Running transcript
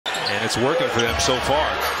and it's working for them so far.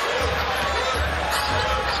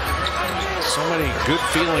 So many good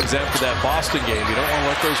feelings after that Boston game. You don't want to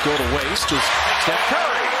let those go to waste. As Steph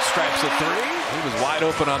Curry stripes a three. He was wide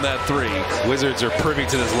open on that three. Wizards are privy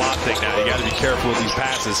to this lob thing now. You got to be careful with these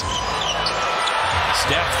passes.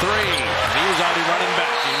 Steph three. He was already running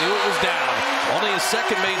back. He knew it was down. Only his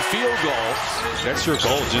second made field goal. That's your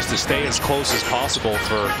goal, just to stay as close as possible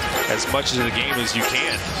for as much of the game as you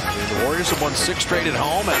can. And the Warriors have won 6 straight at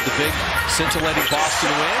home, had the big scintillating Boston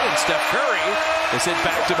win, and Steph Curry has hit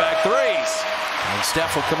back-to-back threes. And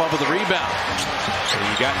Steph will come up with a rebound. So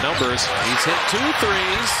you got numbers. He's hit 2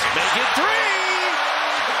 threes. Make it 3!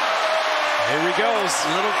 Here he goes.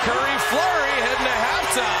 Little Curry flurry heading to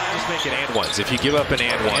halftime. Just make it and ones. If you give up an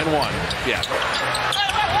and one. And one. Yeah.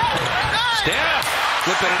 Steph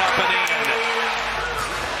flipping it up and in.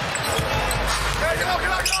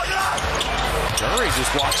 Curry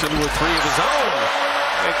just walks into a three of his own.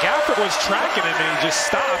 And Gafford was tracking him and he just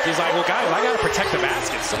stopped. He's like, well, guys, I got to protect the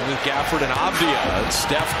basket. So with Gafford and Avdia, and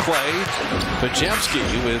Steph, Clay, Pajemski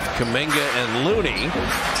with Kuminga and Looney.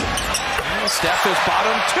 And Steph has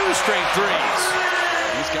bottomed 2 straight threes.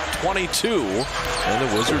 He's got 22, and the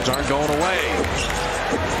Wizards aren't going away.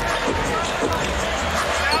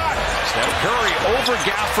 Steph Curry over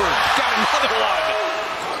Gafford. Got another one.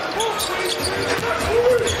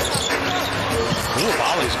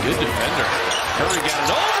 Coulibaly's good defender. Curry got it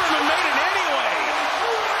over him and made it anyway.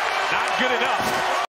 Not good enough.